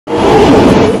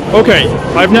Okay,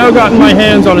 I've now gotten my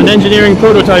hands on an engineering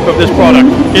prototype of this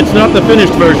product. It's not the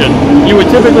finished version. You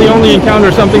would typically only encounter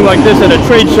something like this at a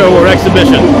trade show or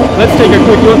exhibition. Let's take a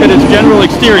quick look at its general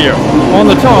exterior. On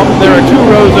the top, there are 2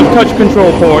 rows of touch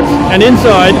control ports, and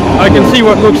inside, I can see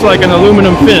what looks like an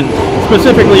aluminum fin,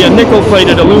 specifically a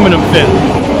nickel-plated aluminum fin.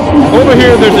 Over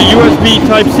here, there's a USB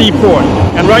Type-C port,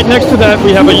 and right next to that,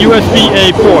 we have a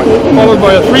USB-A port, followed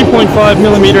by a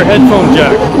 3.5mm headphone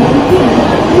jack.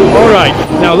 Alright,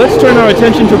 now let's turn our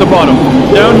attention to the bottom.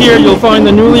 Down here you'll find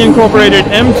the newly incorporated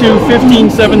M2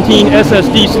 1517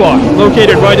 SSD slot,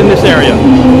 located right in this area.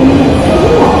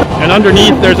 And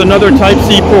underneath there's another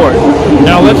Type-C port.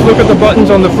 Now let's look at the buttons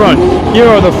on the front. Here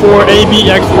are the 4 A, B,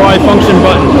 X, Y function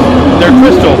buttons. They're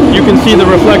crystal, you can see the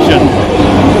reflection.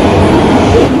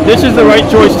 This is the right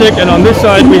joystick, and on this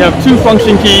side we have 2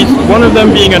 function keys, one of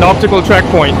them being an optical track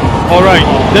point. Alright,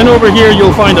 then over here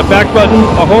you'll find a back button,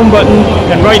 a home button,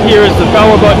 and right here is the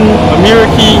power button, a mirror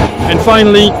key, and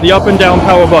finally the up and down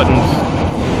power buttons.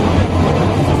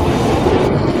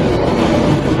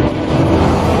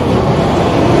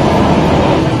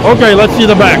 Okay, let's see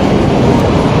the back.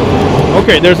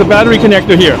 Okay, there's a battery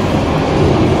connector here.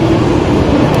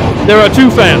 There are 2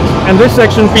 fans, and this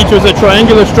section features a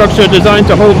triangular structure designed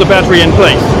to hold the battery in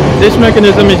place. This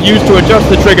mechanism is used to adjust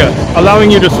the trigger,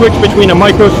 allowing you to switch between a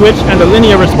micro switch and a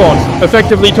linear response,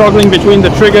 effectively toggling between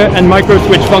the trigger and micro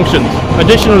switch functions.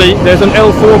 Additionally, there's an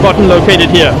L4 button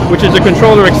located here, which is a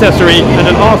controller accessory, and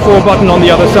an R4 button on the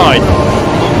other side.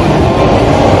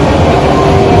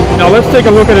 Now let's take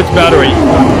a look at its battery.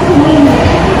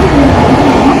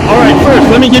 Alright, first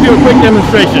let me give you a quick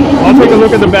demonstration. I'll take a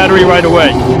look at the battery right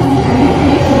away.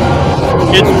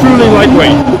 It's truly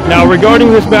lightweight. Now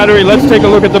regarding this battery, let's take a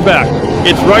look at the back.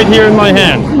 It's right here in my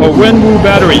hand, a Wenwu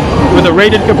battery with a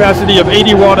rated capacity of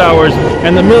 80 watt-hours,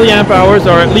 and the milliamp hours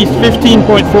are at least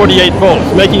 15.48 volts,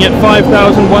 making it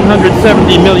 5,170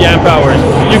 milliamp hours.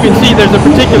 You can see there's a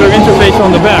particular interface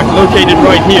on the back located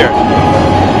right here.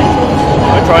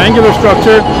 A triangular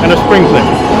structure and a spring clip.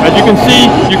 As you can see,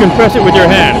 you can press it with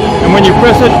your hand, and when you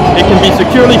press it, it can be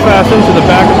securely fastened to the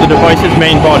back of the device's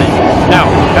main body. Now,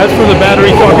 as for the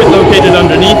battery socket located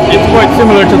underneath, it's quite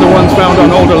similar to the ones found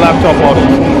on older laptop models.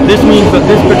 This means that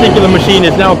this particular machine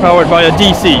is now powered by a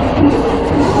DC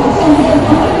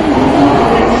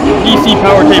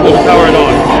power cable to power it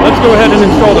on. Let's go ahead and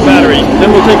install the battery,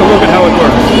 then we'll take a look at how it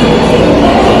works.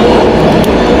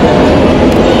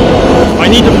 I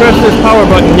need to press this power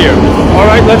button here.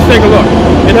 Alright, let's take a look.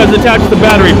 It has attached the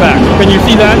battery pack. Can you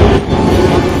see that?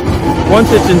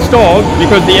 Once it's installed,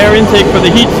 because the air intake for the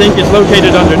heatsink is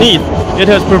located underneath, it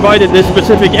has provided this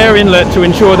specific air inlet to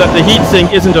ensure that the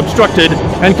heatsink isn't obstructed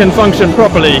and can function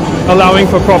properly, allowing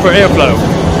for proper airflow.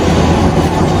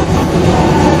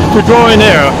 To draw in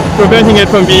air, preventing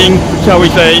it from being, shall we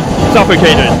say,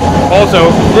 suffocated. Also,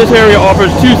 this area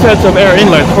offers 2 sets of air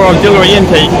inlets for auxiliary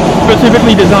intake,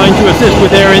 specifically designed to assist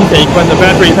with air intake when the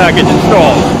battery pack is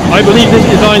installed. I believe this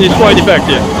design is quite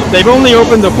effective. They've only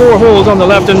opened the 4 holes on the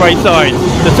left and right sides.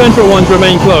 The central ones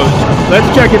remain closed. Let's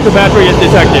check if the battery is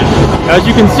detected. As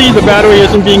you can see, the battery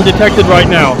isn't being detected right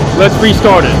now. Let's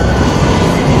restart it.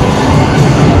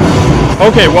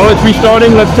 Okay, while it's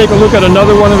restarting, let's take a look at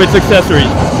another one of its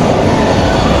accessories.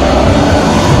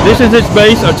 This is its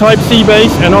base, a Type-C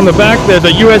base, and on the back there's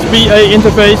a USB-A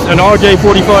interface, an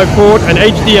RJ45 port, an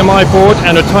HDMI port,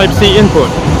 and a Type-C input.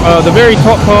 The very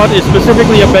top part is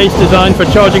specifically a base designed for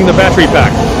charging the battery pack.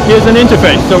 Here's an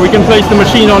interface, so we can place the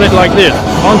machine on it like this,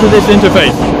 onto this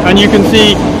interface, and you can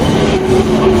see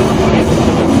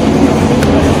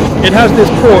it has this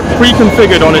port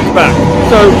pre-configured on its back.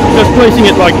 So just placing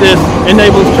it like this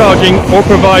enables charging or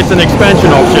provides an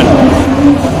expansion option.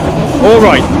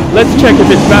 Alright, let's check if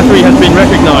its battery has been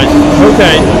recognized.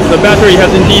 Okay, the battery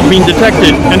has indeed been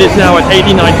detected and is now at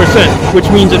 89%, which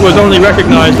means it was only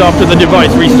recognized after the device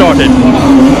restarted.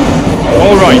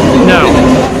 Alright, now,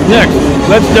 next,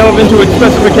 let's delve into its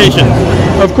specifications.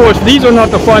 Of course, these are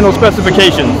not the final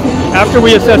specifications. After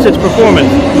we assess its performance,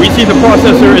 we see the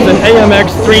processor is an AMX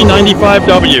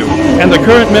 395W, and the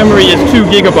current memory is 2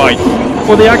 GB.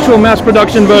 For the actual mass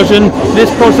production version, this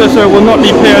processor will not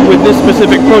be paired with this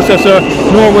specific processor,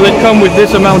 nor will it come with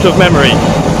this amount of memory.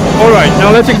 Alright, now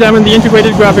let's examine the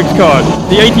integrated graphics card,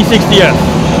 the 8060S.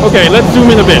 Okay, let's zoom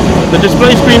in a bit. The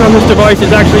display screen on this device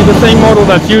is actually the same model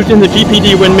that's used in the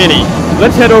GPD WIN Mini.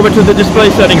 Let's head over to the display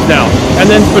settings now, and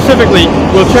then specifically,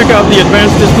 we'll check out the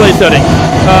advanced display settings.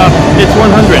 It's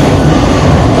 100.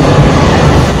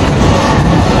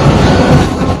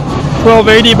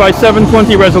 1280 by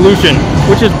 720 resolution,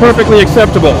 which is perfectly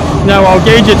acceptable. Now I'll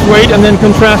gauge its weight and then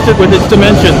contrast it with its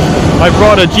dimensions. I've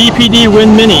brought a GPD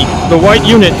WIN Mini, the white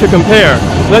unit, to compare.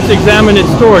 Let's examine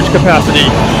its storage capacity.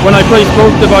 When I place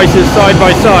both devices side by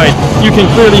side, you can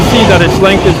clearly see that its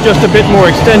length is just a bit more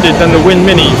extended than the WIN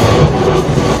Minis.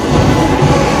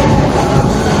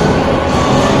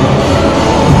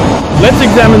 Let's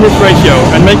examine this ratio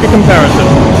and make a comparison.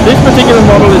 This particular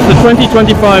model is the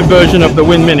 2025 version of the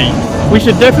WIN Mini. We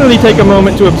should definitely take a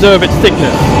moment to observe its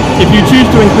thickness. If you choose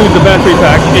to include the battery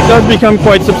pack, it does become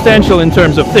quite substantial in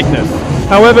terms of thickness.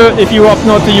 However, if you opt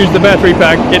not to use the battery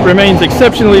pack, it remains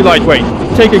exceptionally lightweight.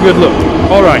 Take a good look.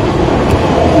 Alright.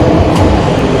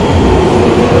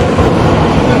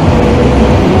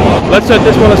 Let's set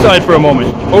this one aside for a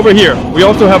moment. Over here, we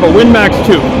also have a WIN Max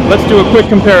 2. Let's do a quick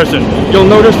comparison. You'll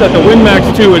notice that the WIN Max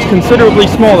 2 is considerably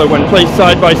smaller when placed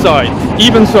side by side.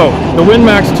 Even so, the WIN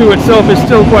Max 2 itself is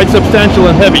still quite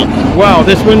substantial and heavy. Wow,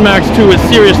 this WIN Max 2 is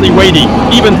seriously weighty,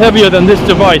 even heavier than this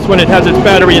device when it has its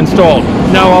battery installed.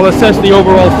 Now I'll assess the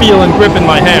overall feel and grip in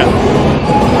my hand.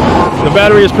 The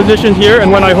battery is positioned here, and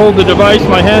when I hold the device,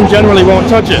 my hand generally won't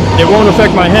touch it. It won't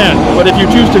affect my hand, but if you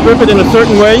choose to grip it in a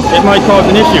certain way, it might cause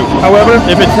an issue. However,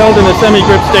 if it's held in a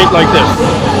semi-grip state like this,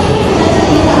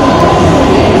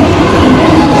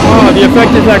 the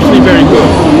effect is actually very good.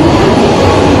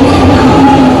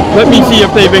 Let me see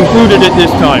if they've included it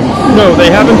this time. No,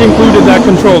 they haven't included that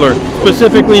controller,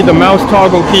 specifically the mouse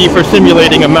toggle key for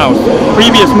simulating a mouse.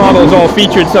 Previous models all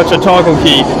featured such a toggle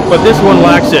key, but this one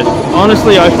lacks it.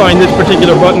 Honestly, I find this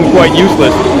particular button quite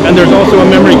useless, and there's also a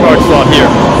memory card slot here.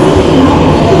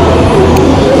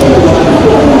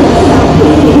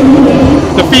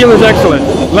 The feel is excellent.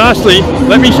 Lastly,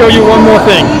 let me show you one more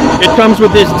thing. It comes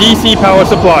with this DC power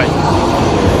supply.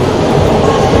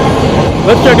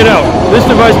 Let's check it out. This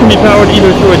device can be powered either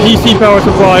through a DC power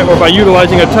supply or by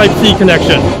utilizing a Type-C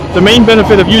connection. The main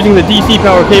benefit of using the DC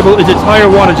power cable is its higher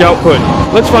wattage output.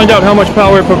 Let's find out how much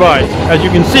power it provides. As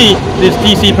you can see, this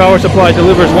DC power supply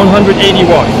delivers 180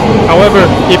 watts. However,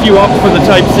 if you opt for the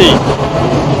Type-C,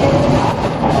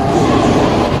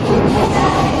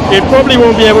 it probably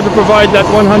won't be able to provide that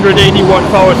 180 watt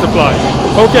power supply.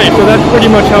 Okay, so that's pretty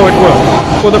much how it works.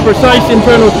 For the precise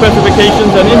internal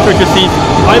specifications and intricacies,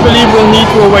 I believe we'll need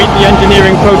to await the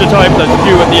engineering prototype that's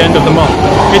due at the end of the month.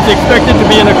 It's expected to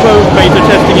be in a closed beta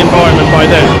testing environment by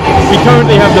then. We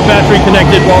currently have the battery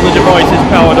connected while the device is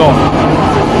powered on.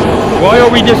 Why are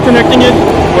we disconnecting it?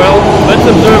 Well, let's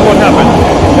observe what happens.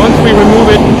 Once we remove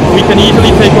it, we can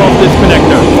easily take off this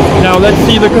connector. Now let's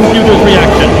see the computer's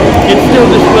reaction. It's still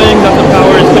displaying that the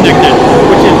power is connected,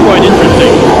 which is quite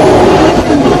interesting.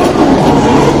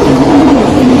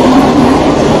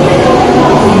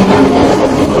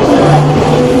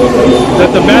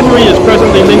 That the battery is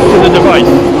presently linked to the device.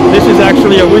 This is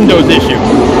actually a Windows issue,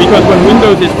 because when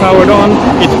Windows is powered on,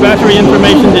 its battery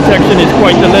information detection is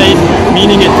quite delayed,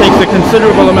 meaning it takes a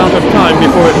considerable amount of time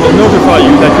before it will notify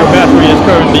you that your battery is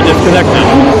currently disconnected.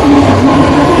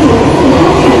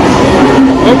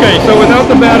 Okay, so without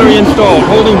the battery installed,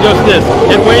 holding just this,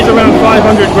 it weighs around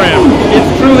 500 grams. It's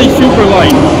truly super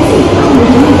light.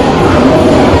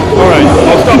 Alright,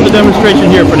 I'll stop the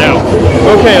demonstration here for now.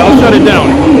 Okay, I'll shut it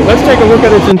down. Let's take a look at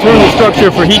its internal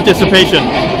structure for heat dissipation.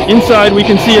 Inside, we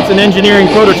can see it's an engineering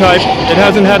prototype. It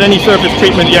hasn't had any surface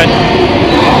treatment yet.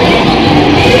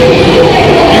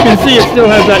 You can see it still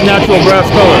has that natural brass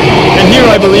color. And here,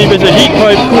 I believe, is a heat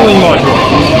pipe cooling module.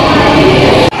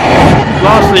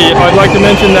 Lastly, I'd like to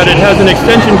mention that it has an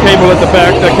extension cable at the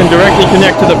back that can directly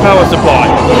connect to the power supply.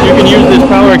 You can use this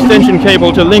power extension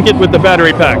cable to link it with the battery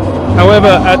pack.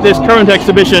 However, at this current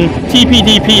exhibition,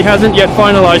 TPDP hasn't yet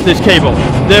finalized this cable.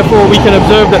 Therefore, we can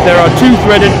observe that there are two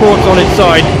threaded ports on its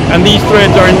side, and these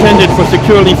threads are intended for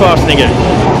securely fastening it.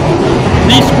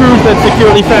 These screws that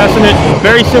securely fasten it,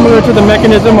 very similar to the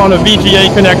mechanism on a VGA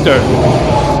connector.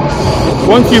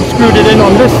 Once you've screwed it in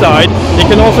on this side, it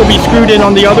can also be screwed in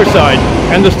on the other side,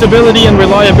 and the stability and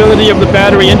reliability of the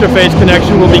battery interface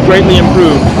connection will be greatly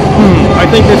improved. I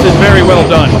think this is very well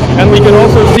done. And we can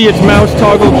also see its mouse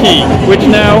toggle key, which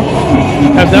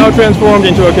has now transformed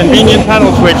into a convenient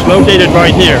paddle switch located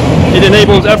right here. It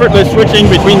enables effortless switching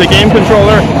between the game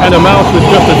controller and a mouse with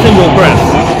just a single press.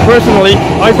 Personally,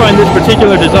 I find this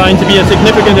particular design to be a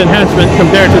significant enhancement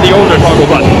compared to the older toggle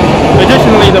button.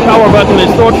 Additionally, the power button is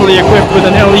thoughtfully equipped with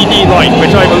an LED light,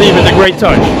 which I believe is a great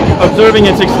touch. Observing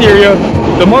its exterior,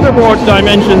 the motherboard's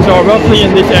dimensions are roughly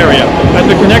in this area, at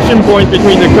the connection point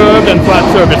between the curved and flat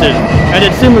surfaces. and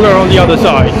it's similar on the other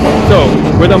side. So,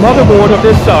 with a motherboard of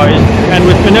this size, and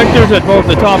with connectors at both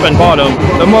the top and bottom,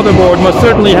 the motherboard must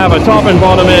certainly have a top and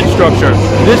bottom edge structure.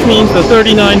 This means the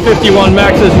 3951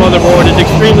 Max's motherboard is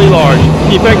extremely large,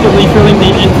 effectively filling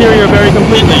the interior very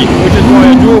completely, which is why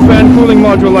a dual fan cooling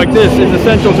module like this is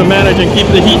essential to manage and keep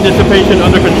the heat dissipation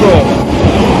under control.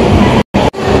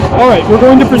 Alright, we're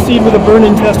going to proceed with a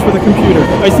burn-in test for the computer.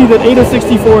 I see that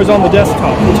AIDA64 is on the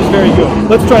desktop, which is very good.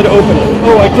 Let's try to open it.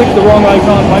 Oh, I clicked the wrong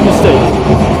icon, my mistake.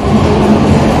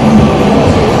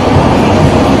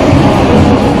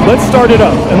 Let's start it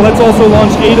up, and let's also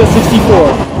launch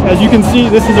AIDA64. As you can see,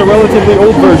 this is a relatively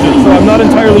old version, so I'm not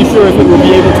entirely sure if it will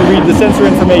be able to read the sensor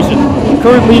information.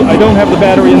 Currently, I don't have the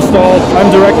battery installed.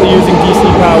 I'm directly using DC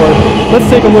power. Let's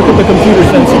take a look at the computer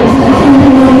sensors.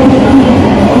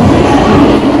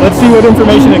 Let's see what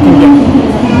information it can get.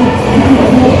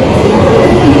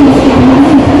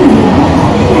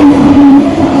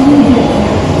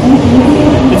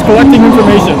 It's collecting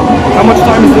information. How much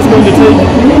time is this going to take?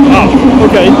 Ah,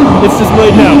 okay, it's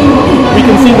displayed now. We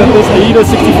can see that this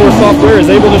AIDA64 software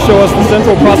is able to show us the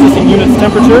central processing unit's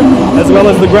temperature, as well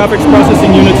as the graphics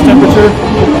processing unit's temperature.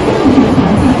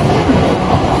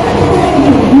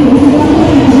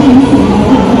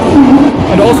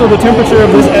 And also the temperature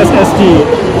of this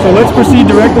SSD. So let's proceed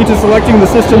directly to selecting the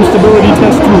system stability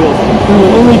test tool. We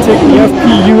will only take the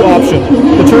FPU option.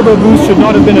 The turbo boost should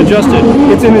not have been adjusted.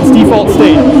 It's in its default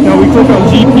state. Now we click on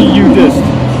GPU disk.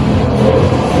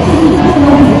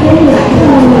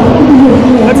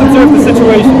 Let's observe the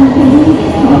situation.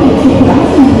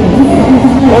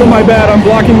 Oh my bad, I'm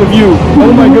blocking the view.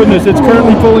 Oh my goodness, it's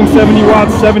currently pulling 70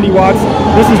 watts, 70 watts.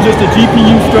 This is just a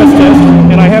GPU stress test,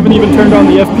 and I haven't even turned on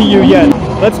the FPU yet.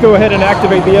 Let's go ahead and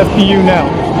activate the FPU now.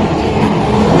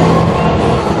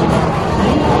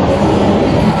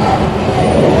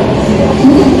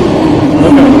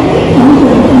 Okay.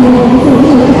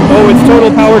 Oh, its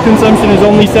total power consumption is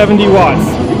only 70 watts.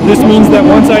 This means that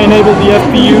once I enable the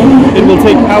FPU, it will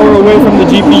take power away from the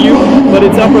GPU, but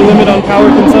its upper limit on power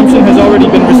consumption has already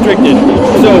been restricted.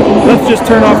 So, let's just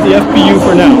turn off the FPU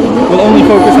for now. We'll only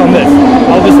focus on this.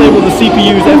 I'll disable the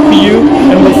CPU's FPU,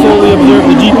 and we'll solely observe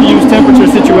the GPU's temperature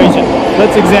situation.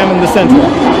 Let's examine the center.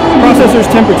 Processor's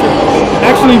temperature.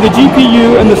 Actually, the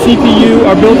GPU and the CPU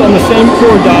are built on the same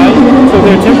core die, so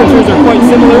their temperatures are quite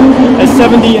similar, as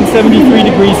 70 and 73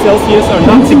 degrees Celsius are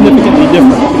not significantly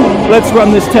different. Let's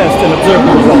run this test and observe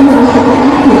the results.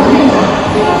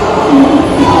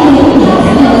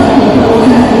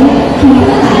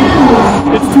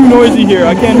 It's too noisy here.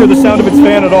 I can't hear the sound of its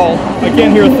fan at all. I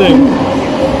can't hear a thing.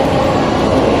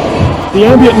 The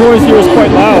ambient noise here is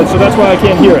quite loud, so that's why I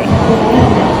can't hear it.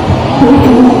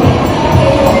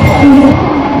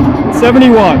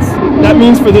 70 watts. That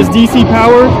means for this DC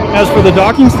power, as for the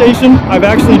docking station, I've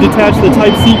actually detached the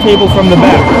Type-C cable from the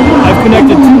back. I've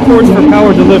connected 2 ports for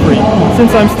power delivery.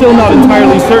 Since I'm still not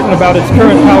entirely certain about its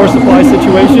current power supply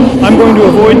situation, I'm going to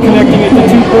avoid connecting it to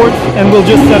 2 ports, and we'll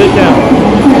just set it down.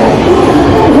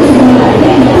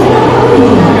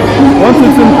 Once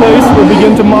it's in place, we'll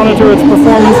begin to monitor its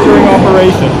performance during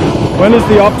operation. When is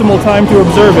the optimal time to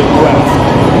observe it, you ask?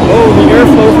 Oh, the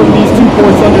airflow from these 2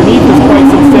 ports underneath is quite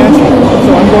substantial,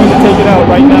 so I'm going to take it out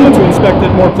right now to inspect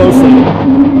it more closely.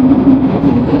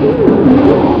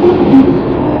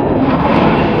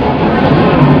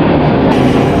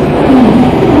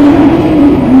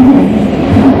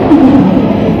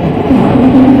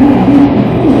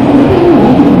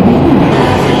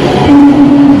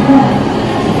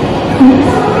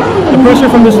 The pressure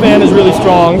from this fan is really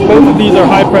strong. Both of these are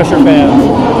high pressure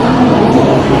fans.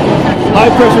 High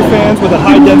pressure fans with a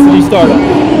high density startup.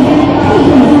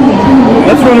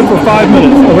 Let's run it for 5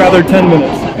 minutes, or rather 10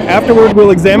 minutes. Afterward,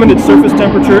 we'll examine its surface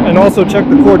temperature and also check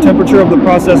the core temperature of the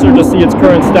processor to see its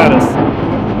current status.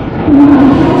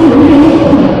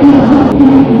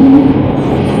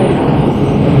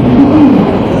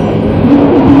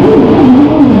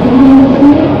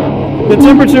 The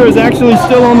temperature is actually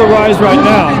still on the rise right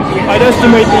now. I'd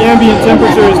estimate the ambient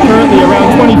temperature is currently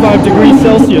around 25 degrees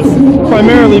Celsius,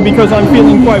 primarily because I'm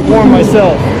feeling quite warm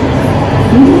myself.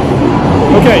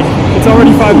 Okay, it's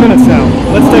already 5 minutes now.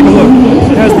 Let's take a look.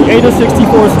 It has the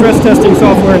AIDA64 stress testing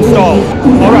software installed.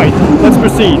 Alright, let's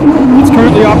proceed. It's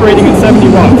currently operating at 70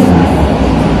 watts.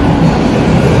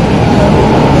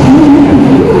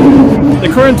 The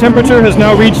current temperature has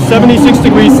now reached 76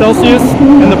 degrees Celsius,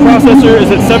 and the processor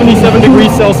is at 77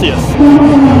 degrees Celsius.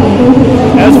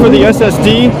 As for the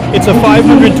SSD, it's a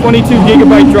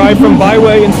 522GB drive from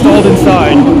Byway installed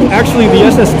inside. Actually, the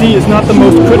SSD is not the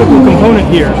most critical component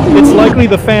here. It's likely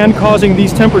the fan causing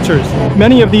these temperatures.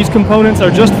 Many of these components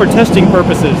are just for testing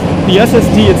purposes. The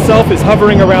SSD itself is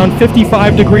hovering around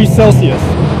 55 degrees Celsius.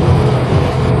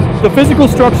 The physical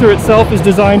structure itself is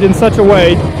designed in such a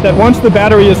way that once the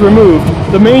battery is removed,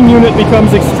 the main unit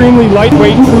becomes extremely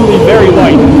lightweight, truly very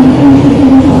light.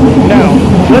 Now,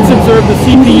 let's observe the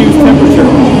CPU's temperature,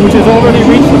 which has already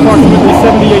reached approximately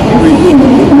 78 degrees.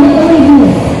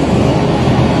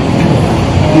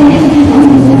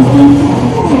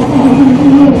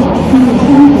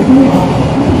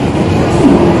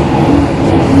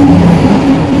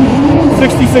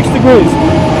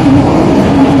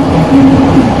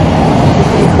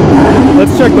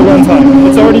 Let's check the runtime.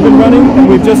 It's already been running and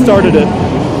we've just started it.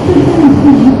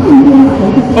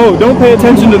 Oh, don't pay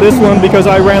attention to this one because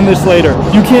I ran this later.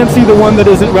 You can't see the one that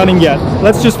isn't running yet.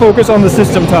 Let's just focus on the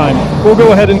system time. We'll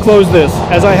go ahead and close this,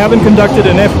 as I haven't conducted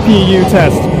an FPU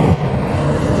test.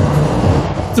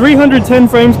 310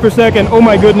 frames per second, oh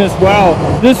my goodness, wow.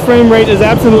 This frame rate is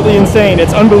absolutely insane.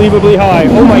 It's unbelievably high,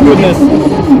 oh my goodness.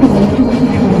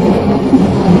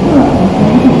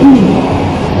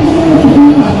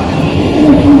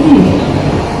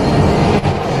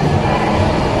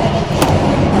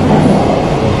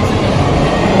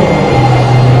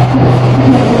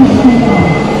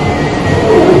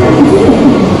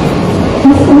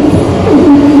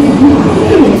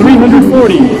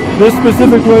 This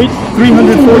specific weight,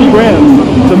 340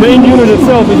 grams. The main unit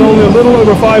itself is only a little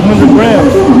over 500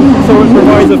 grams, so it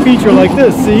provides a feature like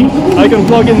this, see? I can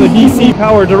plug in the DC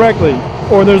power directly,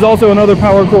 or there's also another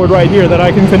power cord right here that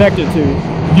I can connect it to.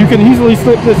 You can easily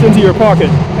slip this into your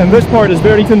pocket, and this part is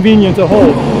very convenient to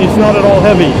hold. It's not at all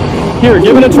heavy. Here,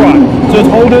 give it a try. Just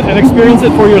hold it and experience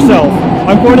it for yourself.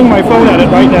 I'm pointing my phone at it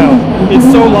right now.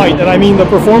 It's so light, and I mean the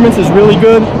performance is really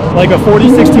good, like a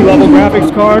 4060 level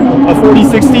graphics card, a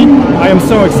 4060. I am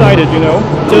so excited, you know,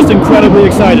 just incredibly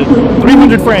excited.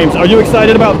 300 frames, are you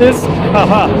excited about this?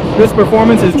 Haha, this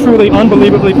performance is truly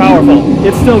unbelievably powerful.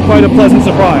 It's still quite a pleasant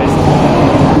surprise.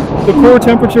 The core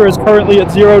temperature is currently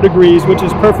at 0 degrees, which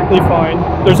is perfectly fine.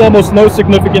 There's almost no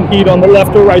significant heat on the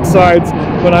left or right sides.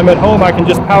 When I'm at home, I can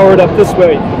just power it up this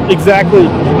way. Exactly.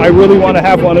 I really want to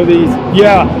have one of these.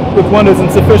 Yeah, if one isn't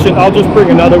sufficient, I'll just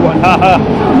bring another one. Haha.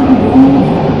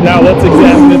 Now let's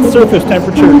examine its surface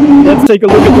temperature. Let's take a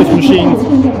look at this machine.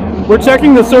 We're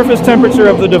checking the surface temperature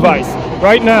of the device.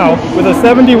 Right now, with a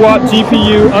 70-watt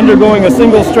GPU undergoing a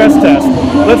single stress test,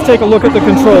 let's take a look at the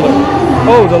controller.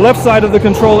 Oh, the left side of the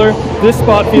controller, this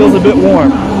spot feels a bit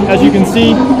warm. As you can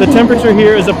see, the temperature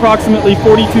here is approximately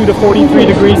 42 to 43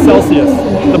 degrees Celsius.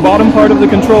 The bottom part of the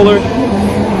controller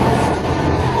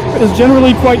is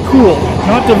generally quite cool,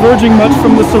 not diverging much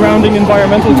from the surrounding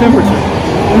environmental temperature.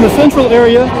 In the central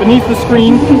area, beneath the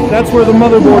screen, that's where the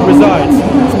motherboard resides,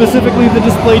 specifically the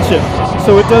display chip,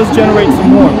 so it does generate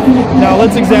some warmth. Now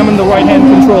let's examine the right-hand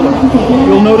controller.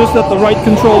 You'll notice that the right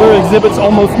controller exhibits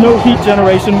almost no heat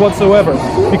generation whatsoever,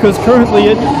 because currently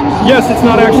yes, it's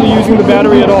not actually using the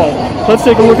battery at all. Let's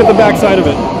take a look at the back side of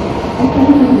it.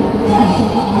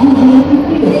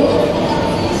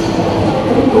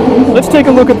 Let's take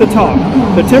a look at the top.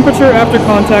 The temperature after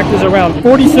contact is around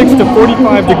 46 to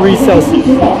 45 degrees Celsius,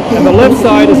 and the left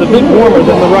side is a bit warmer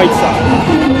than the right side.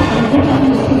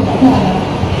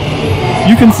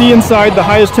 You can see inside the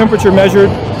highest temperature measured,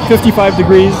 55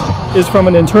 degrees, is from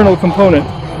an internal component,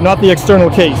 not the external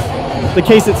case. The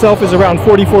case itself is around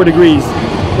 44 degrees.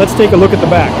 Let's take a look at the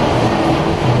back.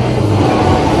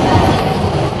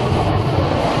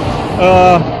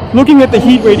 Looking at the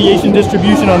heat radiation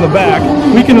distribution on the back,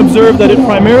 we can observe that it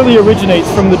primarily originates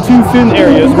from the two fin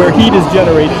areas where heat is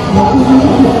generated.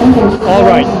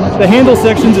 Alright, the handle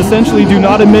sections essentially do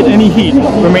not emit any heat,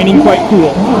 remaining quite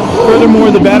cool.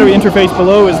 Furthermore, the battery interface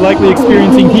below is likely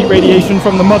experiencing heat radiation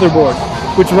from the motherboard,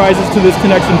 which rises to this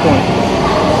connection point.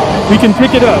 We can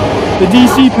pick it up. The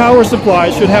DC power supply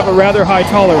should have a rather high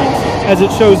tolerance, as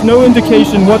it shows no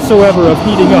indication whatsoever of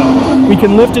heating up. We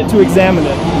can lift it to examine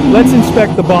it. Let's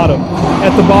inspect the bottom.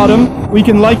 At the bottom, we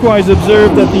can likewise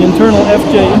observe that the internal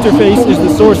FJ interface is the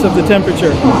source of the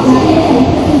temperature.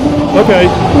 Okay.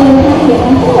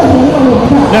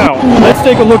 Now, let's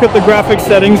take a look at the graphics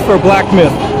settings for Black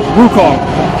Myth, Wukong.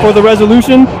 For the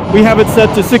resolution, we have it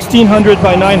set to 1600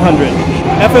 by 900.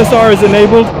 FSR is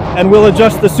enabled and will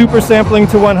adjust the super sampling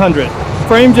to 100.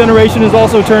 Frame generation is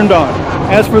also turned on.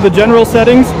 As for the general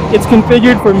settings, it's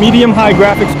configured for medium-high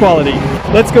graphics quality.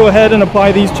 Let's go ahead and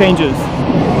apply these changes.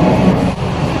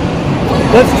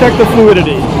 Let's check the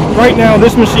fluidity. Right now,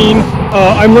 this machine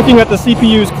I'm looking at the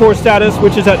CPU's core status,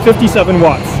 which is at 57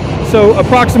 watts. So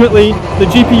approximately, the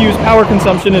GPU's power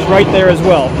consumption is right there as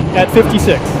well, at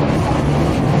 56.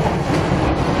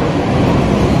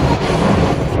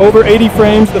 Over 80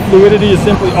 frames, the fluidity is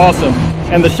simply awesome.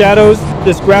 And the shadows,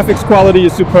 this graphics quality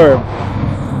is superb.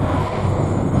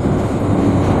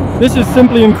 This is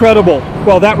simply incredible.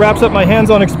 Well, that wraps up my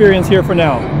hands-on experience here for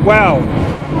now. Wow!